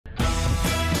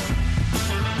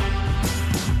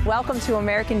Welcome to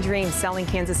American Dream Selling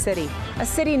Kansas City, a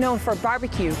city known for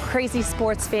barbecue, crazy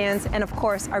sports fans, and of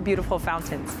course, our beautiful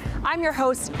fountains. I'm your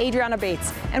host, Adriana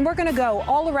Bates, and we're gonna go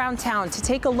all around town to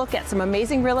take a look at some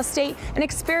amazing real estate and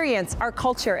experience our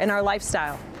culture and our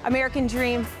lifestyle. American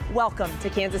Dream, welcome to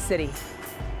Kansas City.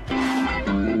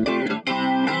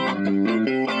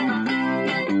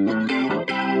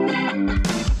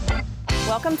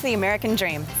 Welcome to the American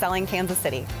Dream, Selling Kansas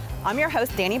City. I'm your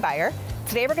host, Danny Beyer.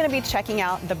 Today we're going to be checking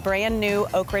out the brand new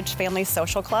Oak Ridge Family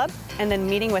Social Club and then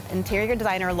meeting with interior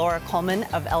designer Laura Coleman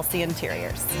of LC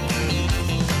Interiors.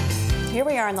 Here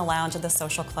we are in the lounge of the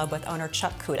Social Club with owner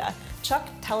Chuck Kuda. Chuck,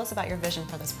 tell us about your vision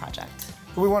for this project.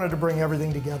 We wanted to bring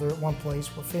everything together at one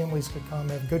place where families could come,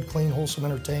 have good, clean, wholesome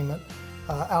entertainment,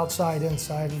 outside,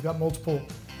 inside. We've got multiple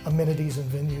amenities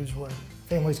and venues where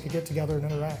families could get together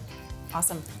and interact.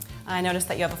 Awesome. I noticed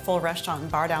that you have a full restaurant and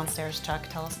bar downstairs, Chuck.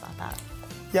 Tell us about that.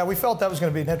 Yeah, we felt that was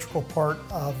going to be an integral part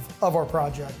of our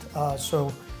project.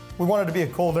 So we wanted to be a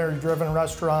culinary-driven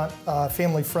restaurant,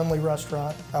 family-friendly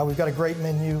restaurant. We've got a great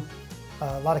menu,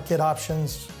 a lot of kid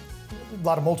options, a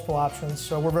lot of multiple options.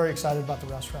 So we're very excited about the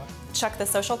restaurant. Chuck, the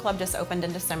Social Club just opened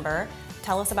in December.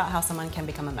 Tell us about how someone can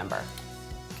become a member.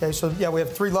 Okay, so yeah, we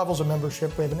have 3 levels of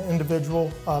membership. We have an individual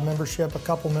membership, a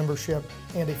couple membership,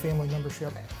 and a family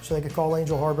membership. So they could call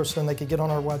Angel Harvest and they could get on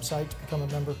our website to become a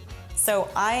member. So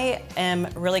I am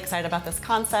really excited about this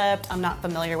concept. I'm not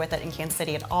familiar with it in Kansas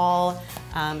City at all.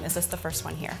 Is this the first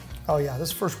one here? Oh yeah, this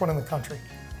is the first one in the country.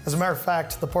 As a matter of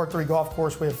fact, the Part 3 golf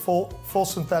course, we have full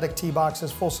synthetic tee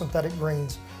boxes, full synthetic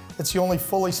greens. It's the only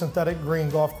fully synthetic green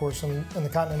golf course in the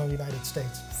continental United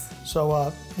States.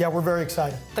 So yeah, we're very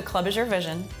excited. The club is your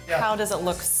vision. Yeah. How does it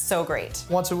look so great?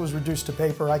 Once it was reduced to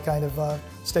paper, I kind of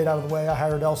stayed out of the way. I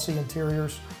hired LC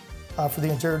Interiors for the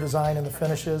interior design and the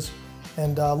finishes.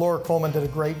 And Laura Coleman did a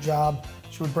great job.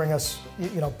 She would bring us,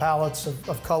 palettes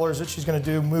of colors that she's going to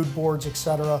do, mood boards,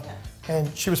 etc.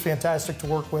 And she was fantastic to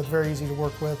work with, very easy to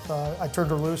work with. I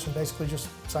turned her loose and basically just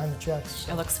signed the checks.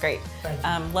 It looks great.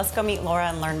 Let's go meet Laura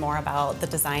and learn more about the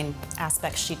design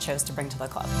aspects she chose to bring to the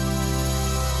club.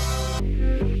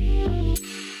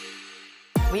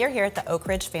 We are here at the Oak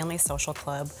Ridge Family Social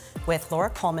Club with Laura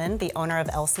Coleman, the owner of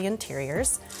LC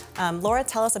Interiors. Laura,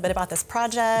 tell us a bit about this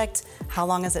project. How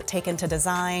long has it taken to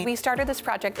design? We started this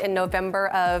project in November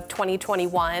of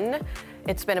 2021.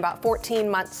 It's been about 14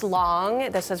 months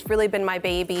long. This has really been my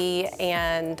baby,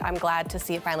 and I'm glad to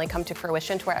see it finally come to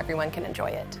fruition to where everyone can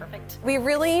enjoy it. Perfect. We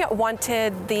really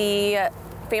wanted the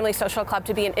Family Social Club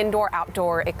to be an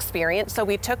indoor-outdoor experience. So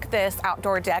we took this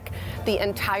outdoor deck the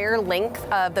entire length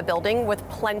of the building with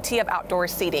plenty of outdoor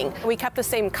seating. We kept the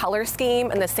same color scheme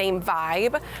and the same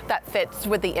vibe that fits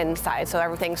with the inside, so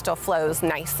everything still flows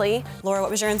nicely. Laura,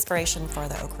 what was your inspiration for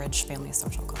the Oak Ridge Family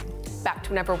Social Club? Back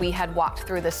to whenever we had walked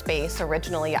through the space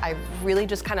originally, I really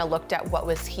just kind of looked at what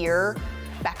was here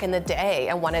back in the day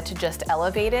and wanted to just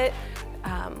elevate it.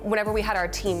 Whenever we had our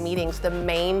team meetings, the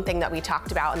main thing that we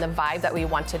talked about and the vibe that we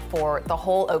wanted for the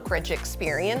whole Oak Ridge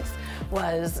experience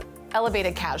was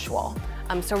elevated casual.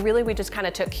 So really we just kind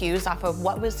of took cues off of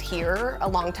what was here a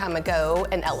long time ago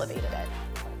and elevated it.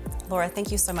 Laura,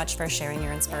 thank you so much for sharing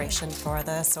your inspiration for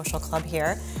the social club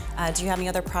here. Do you have any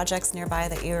other projects nearby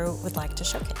that you would like to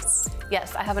showcase?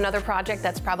 Yes, I have another project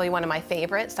that's probably one of my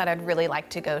favorites that I'd really like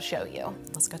to go show you.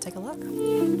 Let's go take a look.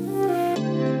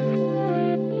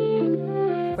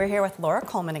 We're here with Laura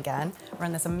Coleman again. We're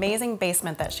in this amazing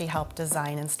basement that she helped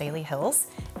design in Staley Hills.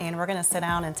 And we're gonna sit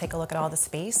down and take a look at all the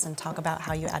space and talk about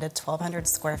how you added 1,200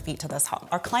 square feet to this home.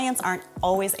 Our clients aren't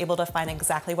always able to find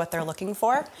exactly what they're looking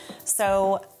for.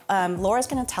 So Laura's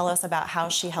gonna tell us about how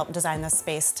she helped design this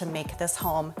space to make this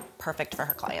home perfect for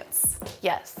her clients.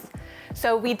 Yes.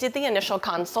 So we did the initial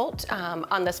consult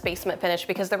on this basement finish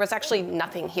because there was actually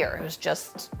nothing here. It was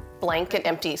just blank and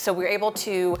empty. So we were able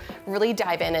to really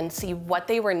dive in and see what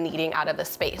they were needing out of the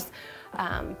space.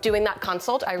 Doing that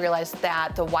consult, I realized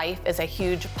that the wife is a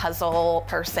huge puzzle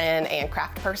person and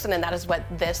craft person, and that is what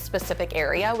this specific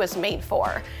area was made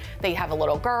for. They have a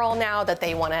little girl now that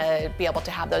they want to be able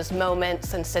to have those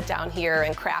moments and sit down here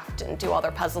and craft and do all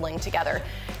their puzzling together.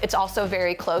 It's also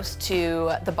very close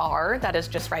to the bar that is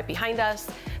just right behind us,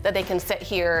 that they can sit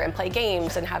here and play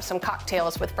games and have some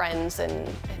cocktails with friends and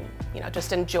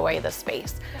just enjoy the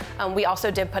space. We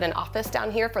also did put an office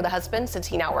down here for the husband since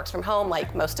he now works from home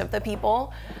like most of the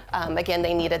people. Again,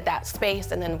 they needed that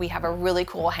space, and then we have a really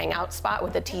cool hangout spot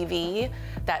with a TV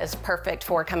that is perfect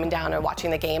for coming down and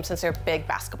watching the game since they're big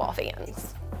basketball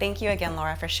fans. Thank you again,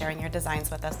 Laura, for sharing your designs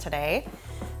with us today.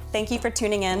 Thank you for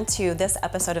tuning in to this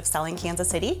episode of Selling Kansas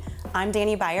City. I'm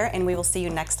Danny Beyer, and we will see you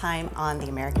next time on The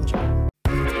American Dream.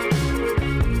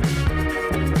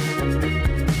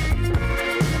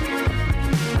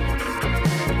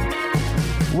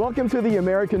 Welcome to the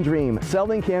American Dream,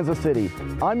 selling Kansas City.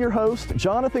 I'm your host,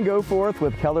 Jonathan Goforth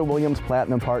with Keller Williams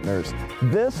Platinum Partners.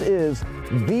 This is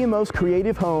the most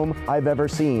creative home I've ever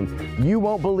seen. You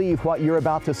won't believe what you're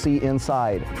about to see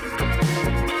inside.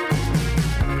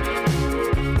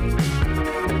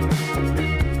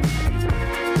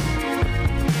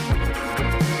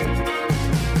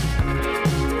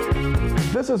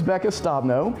 This is Becca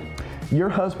Stabno. Your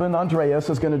husband, Andreas,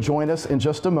 is going to join us in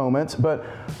just a moment, but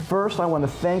first I want to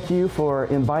thank you for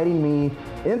inviting me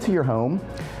into your home.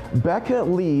 Becca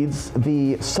leads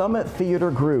the Summit Theater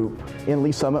Group in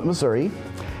Lee Summit, Missouri.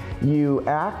 You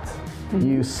act,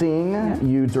 you sing,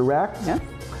 you direct.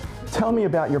 Tell me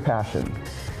about your passion.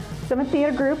 Summit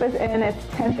Theater Group is in its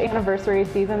 10th anniversary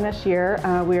season this year.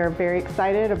 We are very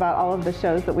excited about all of the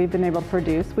shows that we've been able to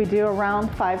produce. We do around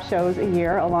 5 shows a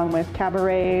year, along with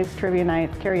cabarets, trivia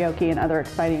nights, karaoke, and other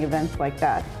exciting events like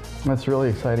that. That's really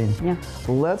exciting. Yeah.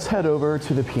 Let's head over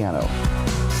to the piano.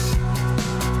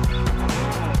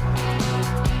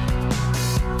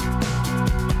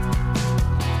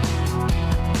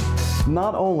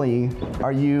 Not only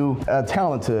are you a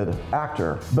talented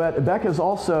actor, but Becca's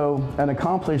also an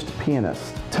accomplished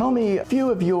pianist. Tell me a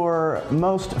few of your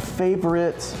most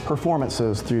favorite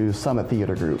performances through Summit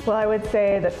Theater Group. Well, I would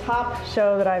say the top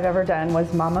show that I've ever done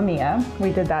was Mamma Mia.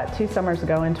 We did that 2 summers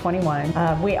ago in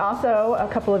 21. We also, a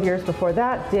couple of years before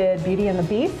that, did Beauty and the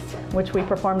Beast, which we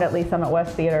performed at Lee Summit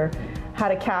West Theater.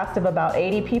 Had a cast of about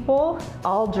 80 people,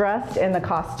 all dressed in the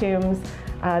costumes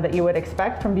that you would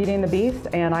expect from Beauty and the Beast,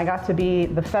 and I got to be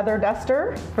the feather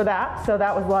duster for that, so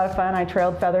that was a lot of fun. I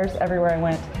trailed feathers everywhere I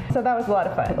went, so that was a lot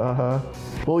of fun.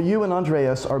 Well, you and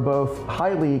Andreas are both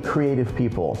highly creative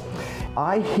people.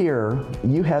 I hear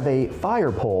you have a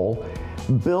fire pole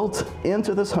built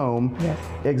into this home,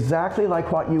 exactly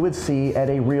like what you would see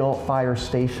at a real fire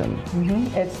station.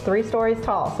 It's 3 stories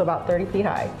tall, so about 30 feet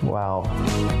high. Wow.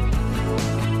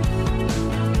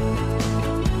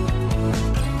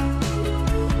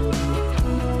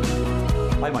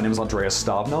 Hi, my name is Andreas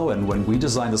Stabno, and when we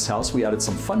designed this house, we added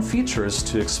some fun features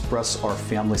to express our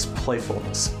family's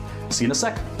playfulness. See you in a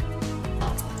sec.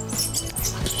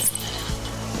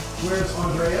 Where's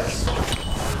Andreas?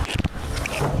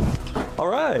 All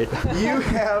right. You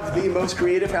have the most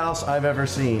creative house I've ever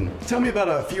seen. Tell me about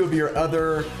a few of your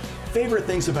other favorite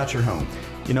things about your home.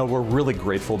 You know, we're really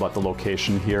grateful about the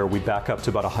location here. We back up to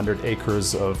about 100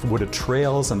 acres of wooded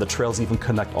trails, and the trails even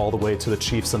connect all the way to the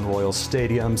Chiefs and Royals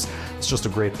stadiums. It's just a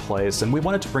great place, and we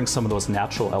wanted to bring some of those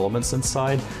natural elements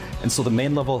inside. And so the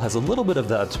main level has a little bit of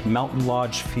that mountain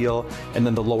lodge feel, and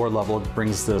then the lower level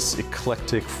brings this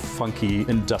eclectic, funky,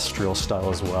 industrial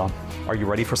style as well. Are you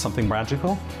ready for something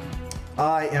magical?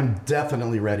 I am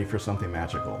definitely ready for something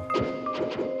magical.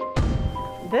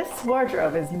 This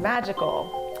wardrobe is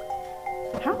magical.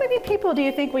 How many people do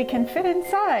you think we can fit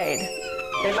inside?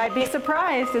 They might be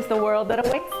surprised as the world that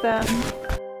awaits them.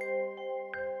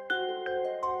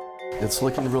 It's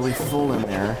looking really full in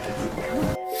there.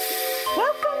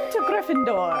 Welcome to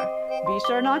Gryffindor. Be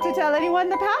sure not to tell anyone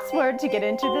the password to get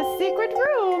into this secret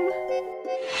room.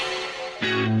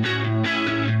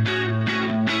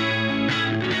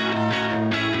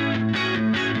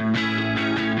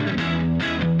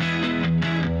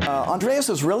 Andreas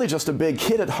is really just a big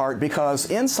kid at heart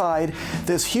because inside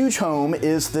this huge home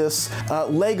is this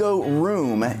Lego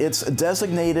room. It's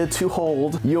designated to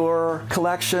hold your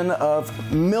collection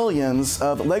of millions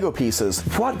of Lego pieces.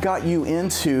 What got you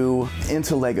into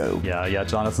Lego? Yeah,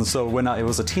 Jonathan. So when I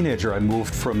was a teenager, I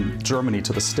moved from Germany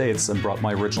to the States and brought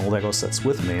my original Lego sets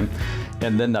with me.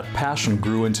 And then that passion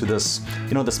grew into this,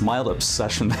 this mild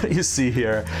obsession that you see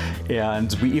here.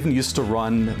 And we even used to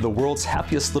run the world's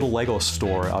happiest little Lego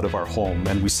store out of our home.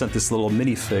 And we sent this little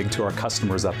minifig to our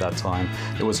customers at that time.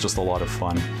 It was just a lot of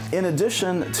fun. In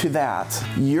addition to that,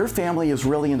 your family is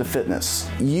really into fitness.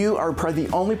 You are probably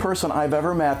the only person I've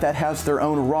ever met that has their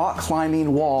own rock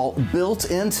climbing wall built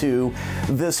into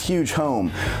this huge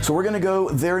home. So we're gonna go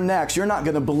there next. You're not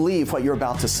gonna believe what you're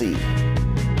about to see.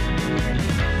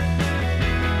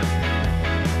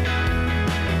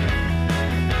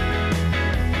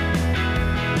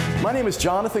 My name is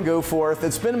Jonathan Goforth.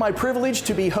 It's been my privilege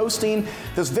to be hosting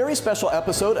this very special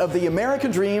episode of The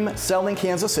American Dream, Selling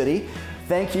Kansas City.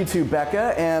 Thank you to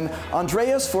Becca and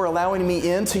Andreas for allowing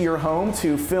me into your home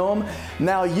to film.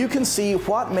 Now you can see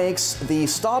what makes the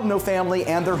Stabno family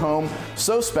and their home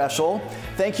so special.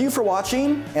 Thank you for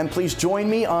watching, and please join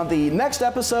me on the next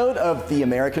episode of The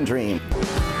American Dream.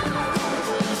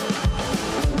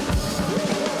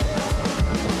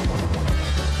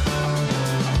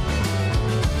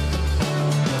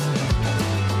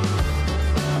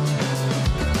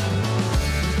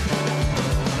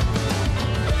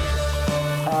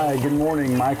 Good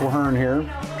morning, Michael Hearn here,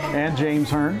 and James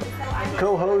Hearn,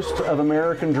 co-host of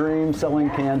American Dream Selling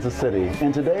Kansas City.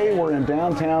 And today we're in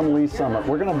downtown Lee Summit.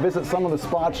 We're going to visit some of the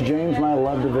spots James and I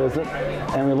love to visit,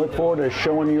 and we look forward to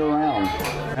showing you around.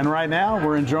 And right now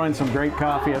we're enjoying some great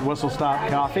coffee at Whistle Stop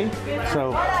Coffee.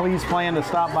 So please plan to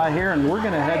stop by here, and we're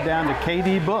going to head down to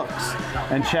KD Books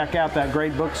and check out that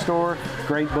great bookstore,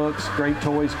 great books, great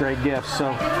toys, great gifts.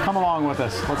 So come along with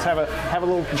us. Let's have a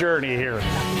little journey here.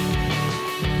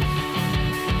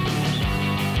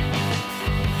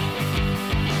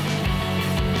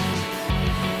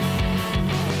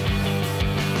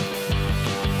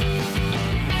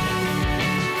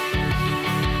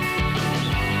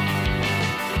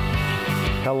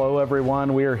 Hello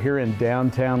everyone, we are here in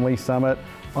downtown Lee Summit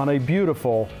on a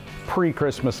beautiful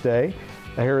pre-Christmas day.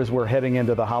 Here as we're heading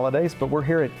into the holidays, but we're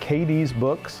here at KD's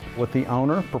Books with the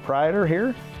owner, proprietor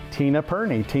here, Tina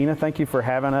Perney. Tina, thank you for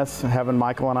having us, having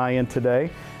Michael and I in today.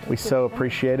 We so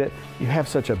appreciate it. You have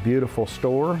such a beautiful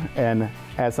store, and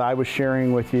as I was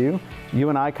sharing with you, you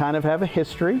and I kind of have a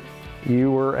history.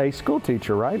 You were a school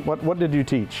teacher, right? What did you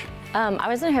teach? I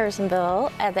was in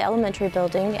Harrisonville at the elementary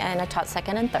building, and I taught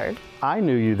second and third. I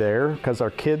knew you there because our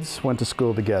kids went to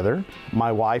school together. My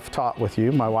wife taught with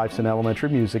you. My wife's an elementary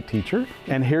music teacher.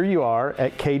 And here you are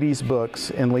at KD's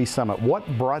Books in Lee Summit. What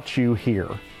brought you here?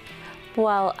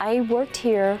 Well, I worked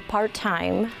here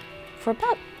part-time for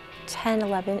about 10,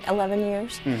 11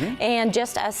 years. And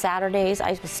just as Saturdays,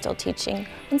 I was still teaching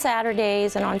on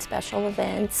Saturdays and on special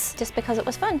events, just because it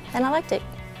was fun and I liked it.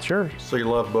 Sure. So you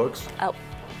love books? Oh,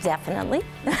 definitely.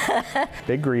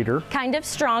 Big reader. Kind of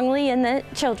strongly in the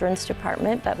children's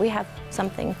department, but we have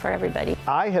something for everybody.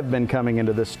 I have been coming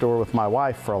into this store with my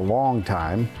wife for a long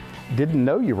time. Didn't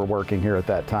know you were working here at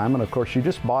that time, and of course you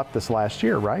just bought this last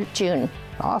year, right? June.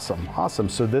 Awesome, awesome.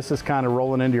 So this is kind of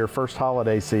rolling into your first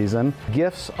holiday season.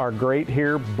 Gifts are great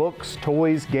here, books,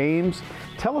 toys, games.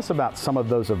 Tell us about some of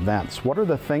those events. What are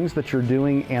the things that you're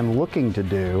doing and looking to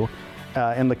do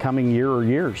in the coming year or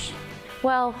years?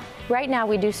 Well, right now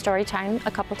we do story time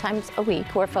a couple times a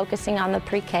week. We're focusing on the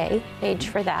pre-K age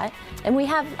for that. And we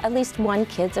have at least one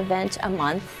kids event a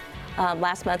month.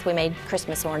 Last month we made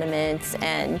Christmas ornaments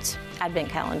and advent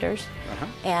calendars.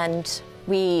 And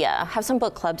we have some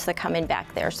book clubs that come in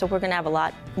back there. So we're gonna have a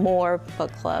lot more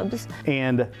book clubs.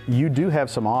 And you do have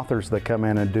some authors that come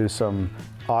in and do some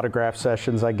autograph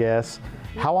sessions, I guess.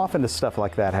 How often does stuff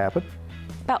like that happen?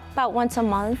 About once a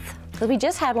month. We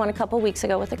just had one a couple weeks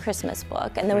ago with a Christmas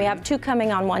book, and then we have two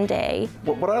coming on one day.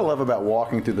 What I love about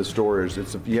walking through the store is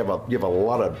you have a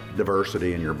lot of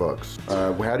diversity in your books.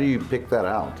 How do you pick that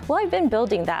out? Well, I've been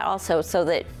building that also so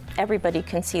that everybody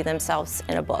can see themselves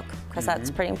in a book, because that's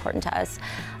pretty important to us.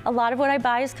 A lot of what I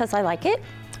buy is because I like it,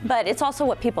 but it's also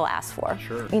what people ask for.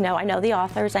 Sure. You know, I know the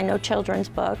authors, I know children's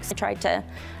books. I try to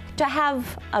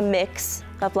have a mix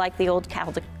of like the old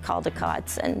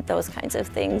Caldecots and those kinds of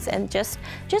things, and just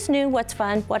knew what's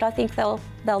fun, what I think they'll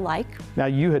like. Now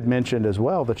you had mentioned as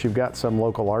well that you've got some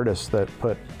local artists that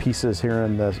put pieces here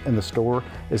in the store.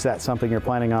 Is that something you're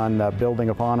planning on building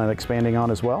upon and expanding on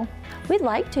as well? We'd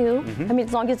like to. I mean,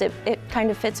 as long as it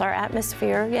kind of fits our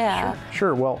atmosphere, yeah.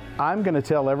 Sure. Well, I'm going to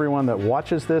tell everyone that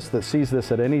watches this, that sees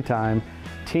this at any time,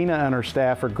 Tina and her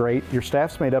staff are great. Your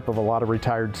staff's made up of a lot of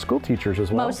retired school teachers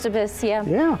as well. Most of us, yeah.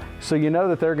 Yeah, so you know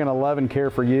that they're going to love and care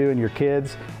for you and your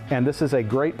kids, and this is a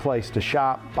great place to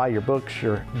shop, buy your books,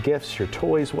 your gifts, your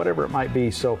toys, whatever it might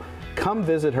be. So come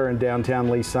visit her in downtown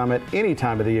Lee Summit any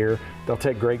time of the year. They'll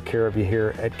take great care of you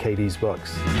here at KD's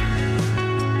Books.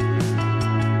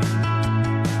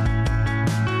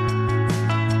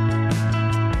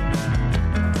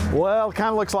 Well, it kind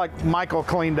of looks like Michael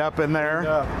cleaned up in there,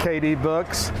 KD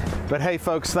Books. But hey,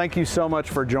 folks, thank you so much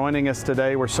for joining us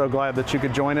today. We're so glad that you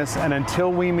could join us. And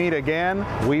until we meet again,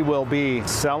 we will be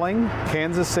selling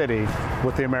Kansas City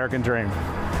with the American Dream.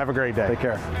 Have a great day. Take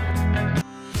care.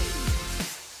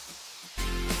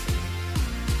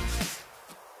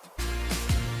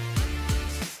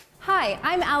 Hi,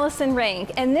 I'm Allison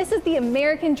Rank, and this is the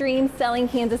American Dream Selling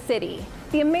Kansas City.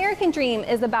 The American Dream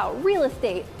is about real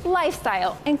estate,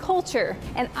 lifestyle, and culture,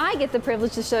 and I get the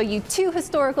privilege to show you two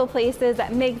historical places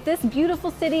that make this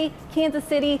beautiful city, Kansas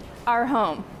City, our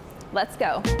home. Let's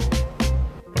go.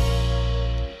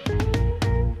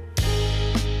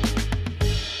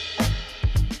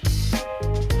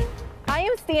 I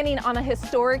am standing on a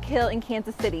historic hill in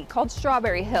Kansas City called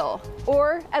Strawberry Hill,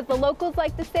 or as the locals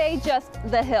like to say, just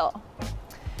the hill.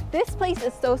 This place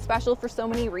is so special for so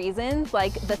many reasons,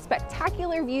 like the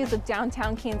spectacular views of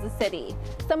downtown Kansas City,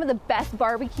 some of the best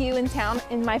barbecue in town,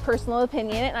 in my personal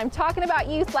opinion, and I'm talking about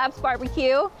you, Slaps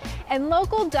Barbecue, and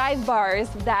local dive bars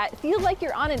that feel like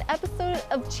you're on an episode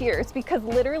of Cheers because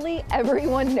literally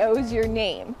everyone knows your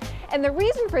name. And the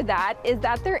reason for that is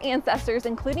that their ancestors,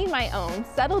 including my own,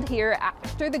 settled here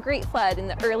after the Great Flood in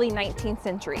the early 19th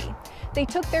century. They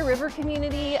took their river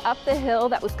community up the hill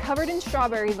that was covered in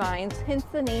strawberry vines, hence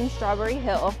the name Strawberry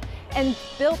Hill, and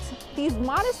built these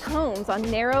modest homes on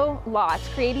narrow lots,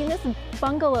 creating this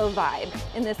bungalow vibe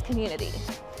in this community.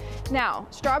 Now,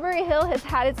 Strawberry Hill has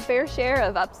had its fair share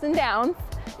of ups and downs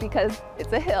because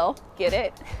it's a hill, get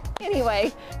it?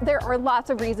 Anyway, there are lots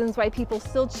of reasons why people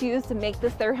still choose to make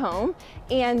this their home,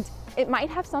 and it might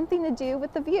have something to do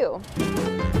with the view.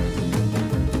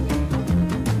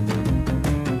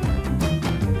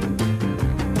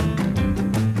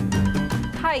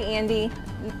 Hi, Andy.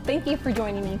 Thank you for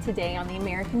joining me today on The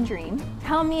American Dream.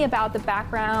 Tell me about the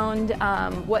background,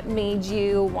 what made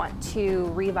you want to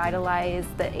revitalize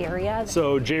the area?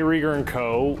 So J. Rieger &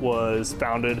 Co. was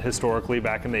founded historically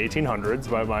back in the 1800s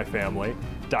by my family,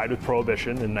 died with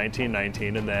Prohibition in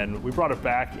 1919, and then we brought it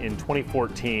back in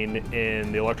 2014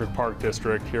 in the Electric Park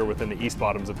District here within the East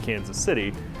Bottoms of Kansas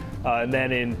City. And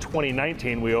then in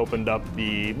 2019, we opened up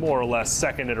the more or less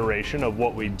second iteration of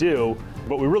what we do,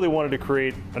 but we really wanted to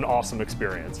create an awesome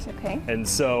experience. Okay. And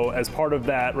so as part of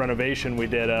that renovation, we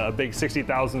did a big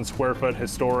 60,000 square foot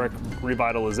historic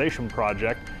revitalization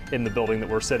project in the building that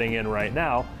we're sitting in right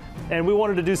now. And we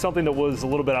wanted to do something that was a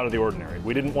little bit out of the ordinary.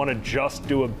 We didn't want to just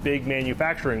do a big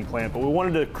manufacturing plant, but we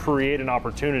wanted to create an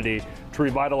opportunity to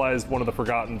revitalize one of the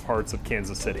forgotten parts of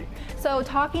Kansas City. So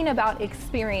talking about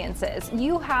experiences,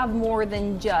 you have more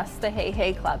than just the Hey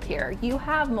Hey Club here. You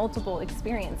have multiple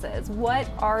experiences. What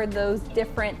are those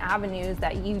different avenues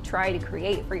that you try to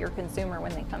create for your consumer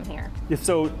when they come here? Yeah,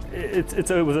 so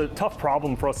it was a tough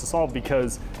problem for us to solve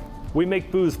because we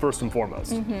make booze first and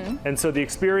foremost. Mm-hmm. And so the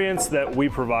experience that we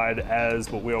provide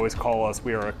as what we always call us,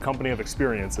 we are a company of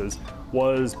experiences,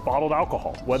 was bottled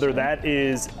alcohol, whether that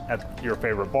is at your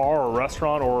favorite bar or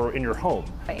restaurant or in your home.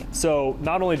 Right. So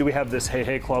not only do we have this Hey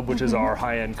Hey Club, which is our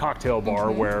high-end cocktail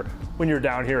bar where when you're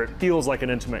down here, it feels like an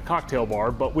intimate cocktail bar,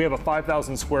 but we have a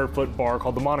 5,000 square foot bar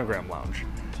called the Monogram Lounge.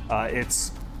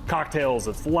 It's cocktails,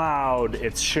 it's loud,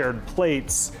 it's shared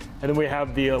plates, and then we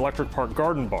have the Electric Park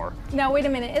Garden Bar. Now wait a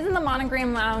minute, isn't the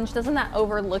Monogram Lounge, doesn't that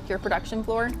overlook your production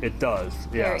floor? It does,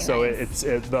 yeah. Very so nice.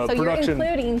 the so production. You're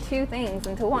including two things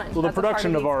into one. Well, the That's a part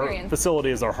production of our experience.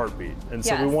 facility is our heartbeat, and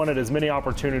so we Yes. wanted as many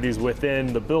opportunities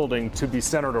within the building to be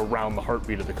centered around the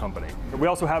heartbeat of the company. We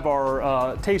also have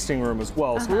our tasting room as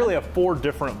well, so we really have 4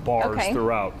 different bars Okay.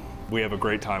 throughout. We have a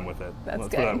great time with it. That's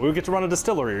Let's put good. We get to run a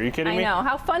distillery. Are you kidding me? I know.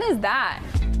 How fun is that?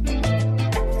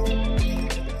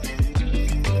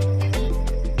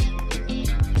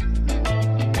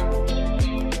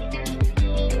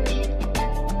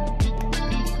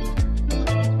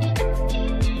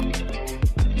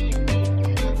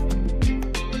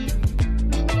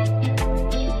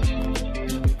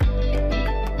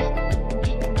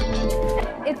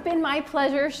 It's been my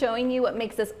pleasure showing you what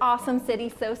makes this awesome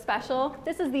city so special.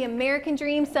 This is the American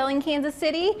Dream selling Kansas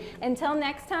City. Until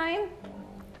next time,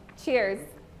 cheers.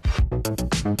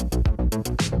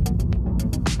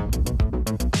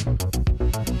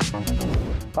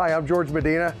 Hi, I'm George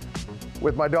Medina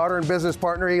with my daughter and business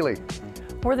partner, Ely.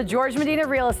 We're the George Medina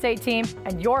Real Estate Team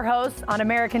and your hosts on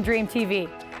American Dream TV.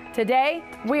 Today,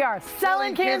 we are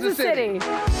selling Kansas City.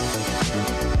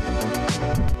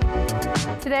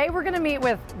 Today, we're going to meet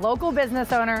with local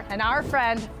business owner and our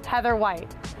friend, Heather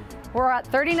White. We're at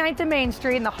 39th and Main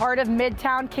Street in the heart of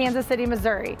Midtown Kansas City,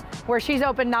 Missouri, where she's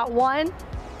opened not 1,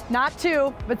 not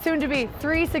 2, but soon to be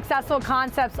 3 successful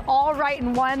concepts all right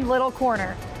in one little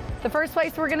corner. The first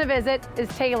place we're going to visit is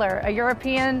Taylor, a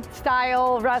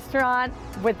European-style restaurant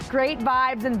with great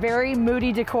vibes and very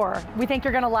moody decor. We think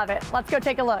you're going to love it. Let's go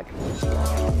take a look.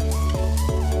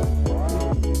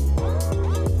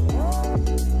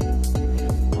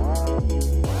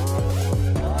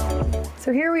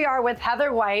 So here we are with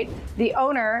Heather White, the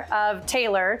owner of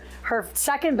Taylor, her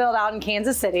second build out in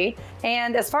Kansas City.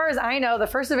 And as far as I know, the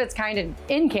first of its kind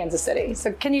in Kansas City.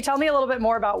 So can you tell me a little bit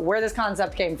more about where this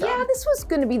concept came from? Yeah, this was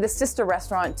going to be the sister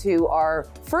restaurant to our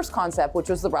first concept, which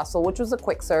was the Russell, which was a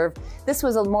quick serve. This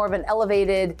was more of an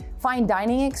elevated fine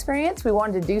dining experience. We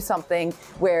wanted to do something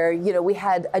where, you know, we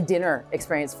had a dinner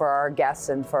experience for our guests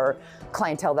and for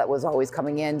clientele that was always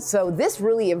coming in. So this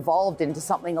really evolved into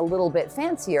something a little bit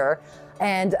fancier.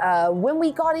 And when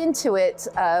we got into it,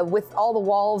 with all the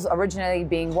walls originally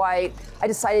being white, I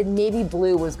decided navy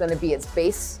blue was going to be its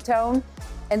base tone.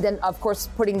 And then, of course,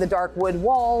 putting the dark wood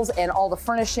walls and all the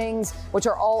furnishings, which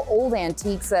are all old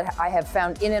antiques that I have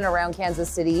found in and around Kansas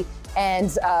City.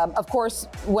 And of course,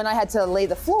 when I had to lay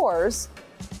the floors,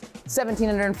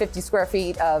 1,750 square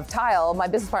feet of tile, my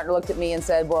business partner looked at me and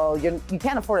said, well, you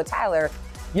can't afford a tiler.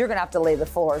 You're gonna have to lay the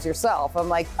floors yourself. I'm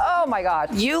like, oh my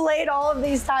God. You laid all of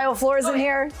these tile floors in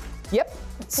here? Yep,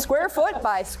 square foot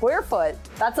by square foot.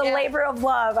 That's a labor of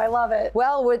love, I love it.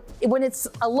 Well, when it's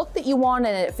a look that you want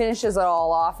and it finishes it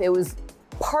all off, it was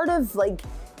part of like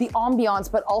the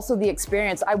ambiance, but also the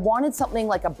experience. I wanted something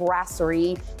like a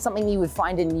brasserie, something you would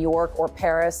find in New York or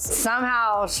Paris.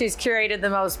 Somehow she's curated the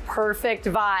most perfect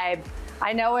vibe.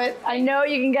 I know it. I know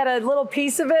you can get a little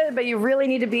piece of it, but you really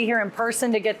need to be here in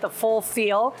person to get the full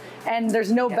feel. And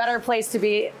there's no better place to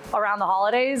be around the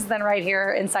holidays than right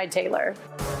here inside Taylor.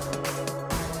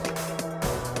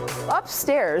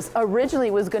 Upstairs originally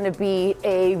was going to be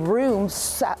a room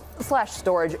slash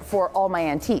storage for all my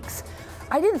antiques.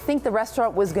 I didn't think the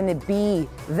restaurant was going to be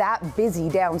that busy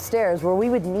downstairs where we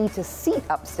would need to seat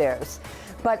upstairs.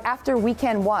 But after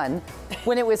weekend one,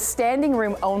 when it was standing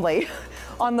room only,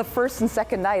 on the first and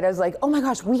second night, I was like, oh my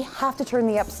gosh, we have to turn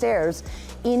the upstairs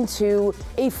into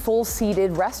a full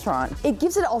seated restaurant. It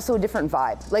gives it also a different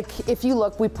vibe. Like if you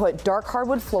look, we put dark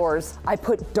hardwood floors. I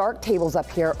put dark tables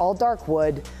up here, all dark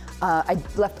wood. I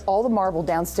left all the marble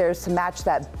downstairs to match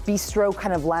that bistro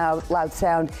kind of loud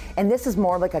sound. And this is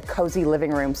more like a cozy living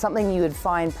room, something you would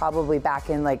find probably back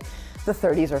in like the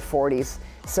 30s or 40s.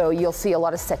 So you'll see a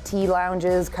lot of settee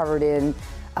lounges covered in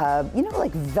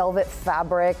like velvet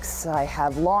fabrics. I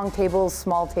have long tables,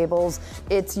 small tables.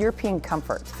 It's European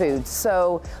comfort food.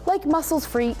 So like Mussels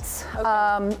frites,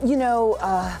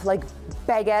 like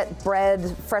baguette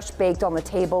bread, fresh baked on the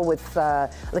table with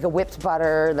like a whipped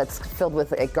butter that's filled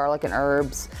with garlic and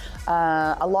herbs.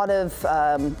 A lot of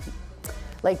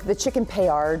like the chicken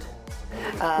paillard.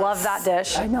 Love that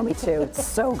dish. I know, me too. It's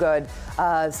so good.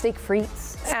 Steak frites.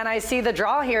 And I see the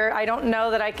draw here. I don't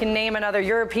know that I can name another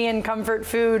European comfort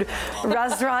food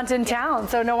restaurant in town.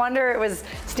 So no wonder it was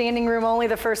standing room only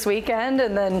the first weekend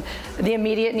and then the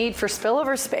immediate need for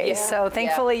spillover space. Yeah, so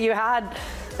thankfully you had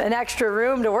an extra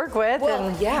room to work with,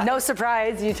 and no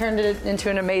surprise, you turned it into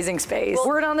an amazing space.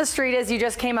 Word on the street is you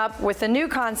just came up with a new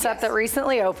concept that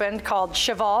recently opened called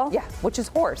cheval. Yeah, which is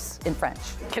horse in French.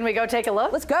 Can we go take a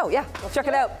look? Let's go, yeah. Let's check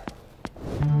it out.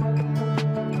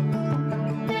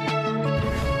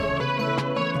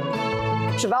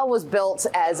 Cheval was built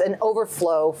as an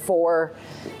overflow for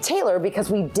Taylor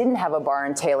because we didn't have a bar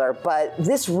in Taylor, but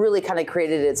this really kind of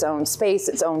created its own space,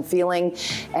 its own feeling.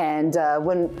 And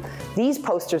when these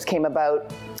posters came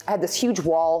about, I had this huge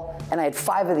wall and I had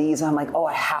 5 of these and I'm like, oh,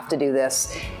 I have to do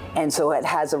this. And so it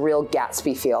has a real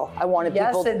Gatsby feel. I wanted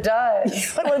people. Yes, it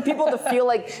does. I wanted people to feel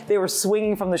like they were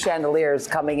swinging from the chandeliers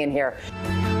coming in here.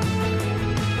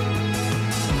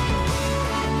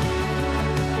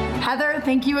 Heather,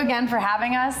 thank you again for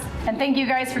having us, and thank you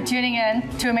guys for tuning in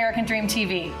to American Dream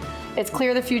TV. It's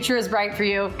clear the future is bright for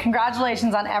you.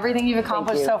 Congratulations on everything you've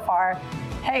accomplished so far.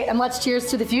 Hey, and let's cheers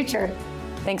to the future.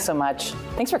 Thanks so much.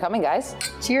 Thanks for coming, guys.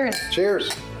 Cheers.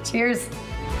 Cheers. Cheers.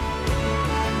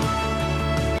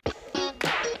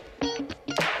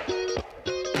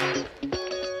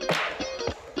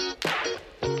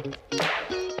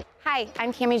 Hi,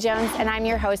 I'm Cammie Jones, and I'm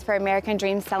your host for American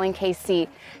Dream Selling KC.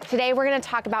 Today, we're going to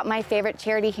talk about my favorite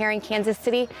charity here in Kansas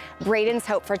City, Braden's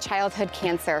Hope for Childhood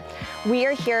Cancer. We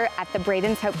are here at the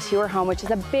Braden's Hope Tour Home, which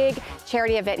is a big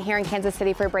charity event here in Kansas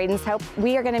City for Braden's Hope.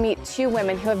 We are going to meet 2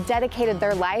 women who have dedicated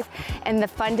their life and the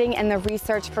funding and the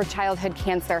research for childhood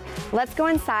cancer. Let's go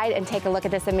inside and take a look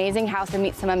at this amazing house and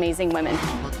meet some amazing women.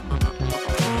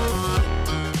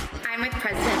 I'm with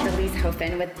President Elise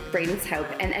Hofen with Braden's Hope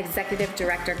and Executive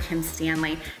Director Kim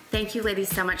Stanley. Thank you, ladies,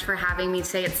 so much for having me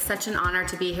today. It's such an honor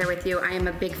to be here with you. I am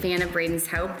a big fan of Braden's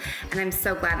Hope, and I'm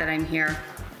so glad that I'm here.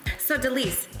 So,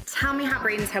 Delise, tell me how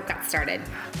Braden's Hope got started.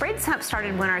 Braden's Hope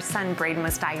started when our son Braden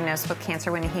was diagnosed with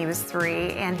cancer when he was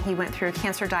 3, and he went through a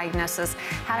cancer diagnosis,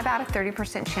 had about a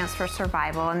 30% chance for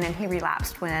survival, and then he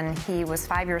relapsed when he was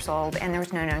 5 years old, and there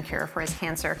was no known cure for his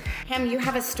cancer. Kim, you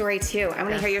have a story too. I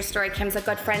want to hear your story. Kim's a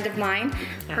good friend of mine.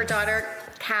 Her daughter,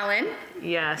 Callan.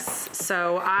 Yes,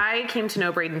 so I came to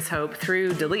know Braden's Hope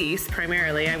through Delise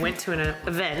primarily. I went to an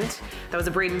event that was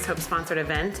a Braden's Hope sponsored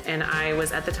event, and I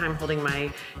was at the time holding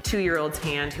my 2-year-old's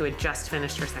hand who had just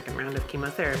finished her 2nd round of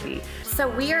chemotherapy. So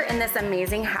we are in this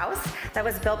amazing house that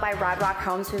was built by Rod Rock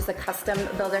Homes, who's a custom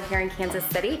builder here in Kansas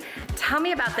City. Tell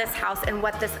me about this house and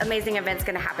what this amazing event's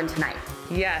gonna happen tonight.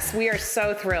 Yes, we are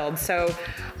so thrilled. So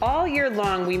all year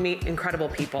long we meet incredible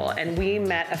people, and we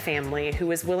met a family who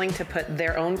was willing to put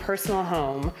their own personal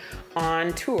home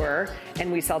on tour, and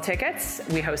we sell tickets.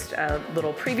 We host a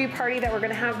little preview party that we're going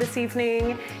to have this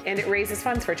evening, and it raises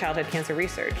funds for childhood cancer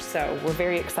research. So we're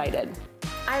very excited.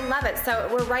 I love it. So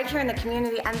we're right here in the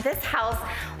community, and this house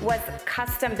was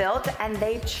custom built, and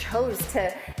they chose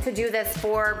to do this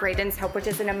for Braden's Hope, which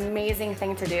is an amazing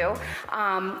thing to do.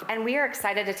 And we are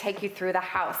excited to take you through the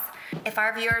house. If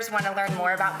our viewers want to learn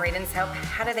more about Braden's Hope,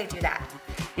 how do they do that?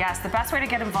 Yes, the best way to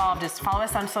get involved is to follow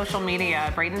us on social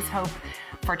media, Braden's Hope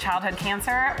for Childhood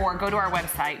Cancer, or go to our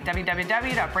website,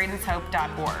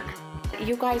 www.bradenshope.org.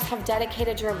 You guys have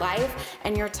dedicated your life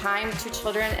and your time to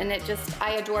children, and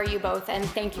I adore you both, and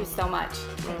thank you so much.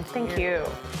 Thank you.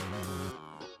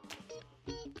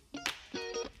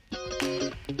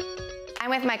 I'm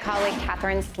with my colleague,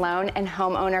 Catherine Sloan, and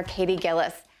homeowner, Katie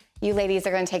Gillis. You ladies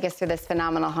are going to take us through this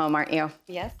phenomenal home, aren't you?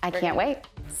 Yes. I can't wait.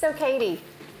 So Katie,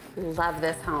 love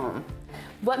this home.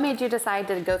 What made you decide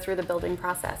to go through the building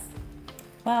process?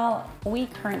 Well, we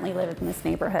currently live in this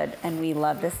neighborhood and we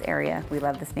love this area. We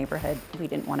love this neighborhood. We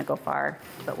didn't want to go far,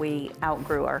 but we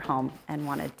outgrew our home and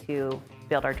wanted to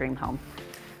build our dream home.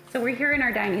 So we're here in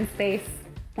our dining space.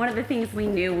 One of the things we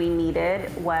knew we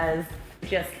needed was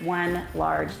just one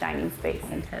large dining space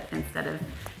instead of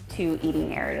two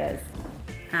eating areas.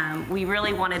 We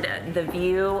really wanted the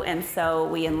view, and so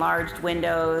we enlarged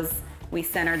windows. We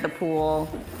centered the pool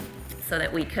so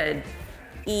that we could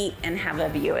eat and have a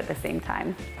view at the same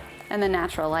time. And the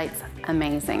natural light's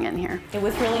amazing in here. It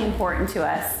was really important to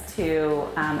us to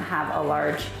have a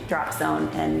large drop zone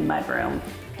and mudroom.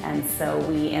 And so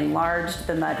we enlarged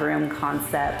the mudroom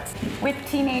concept. With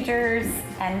teenagers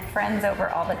and friends over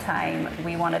all the time,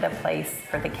 we wanted a place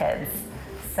for the kids.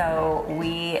 So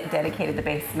we dedicated the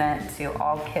basement to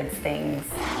all kids' things.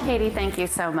 Katie, thank you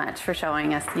so much for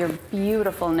showing us your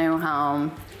beautiful new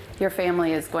home. Your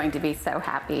family is going to be so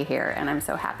happy here, and I'm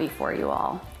so happy for you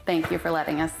all. Thank you for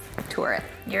letting us tour it.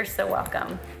 You're so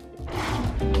welcome.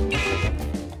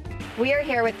 We are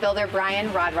here with builder Brian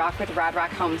Rodrock with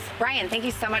Rodrock Homes. Brian, thank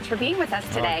you so much for being with us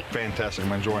today. Oh, fantastic,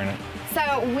 I'm enjoying it.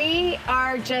 So we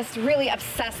are just really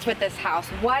obsessed with this house.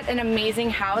 What an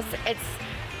amazing house. It's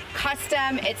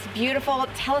custom, it's beautiful.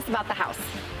 Tell us about the house.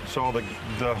 So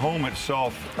the home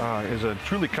itself is a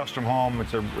truly custom home.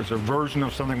 It's a version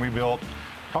of something we built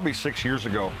probably 6 years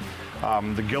ago.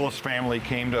 The Gillis family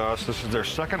came to us. This is their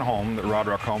second home that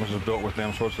Rodrock Homes has built with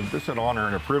them, so it's an honor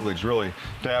and a privilege, really,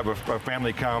 to have a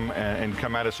family come and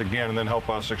come at us again and then help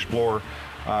us explore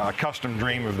a custom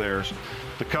dream of theirs.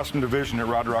 The custom division at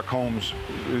Rodrock Homes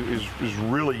is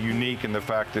really unique in the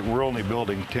fact that we're only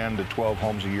building 10 to 12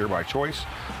 homes a year by choice,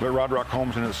 but Rodrock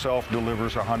Homes in itself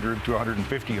delivers 100 to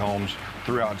 150 homes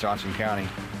throughout Johnson County.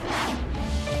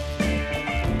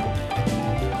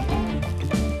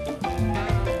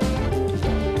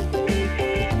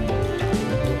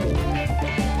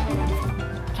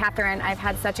 Catherine, I've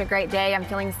had such a great day. I'm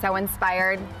feeling so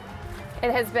inspired.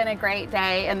 It has been a great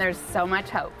day, and there's so much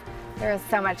hope. There is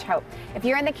so much hope. If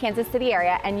you're in the Kansas City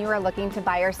area and you are looking to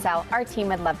buy or sell, our team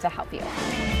would love to help you.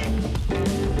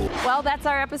 Well, that's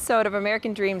our episode of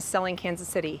American Dreams Selling Kansas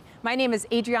City. My name is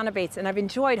Adriana Bates, and I've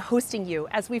enjoyed hosting you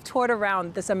as we've toured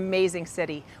around this amazing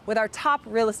city with our top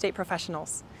real estate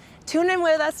professionals. Tune in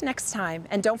with us next time,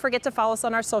 and don't forget to follow us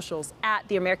on our socials at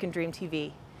The American Dream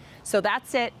TV. So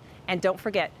that's it, and don't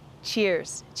forget,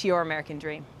 cheers to your American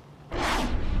dream.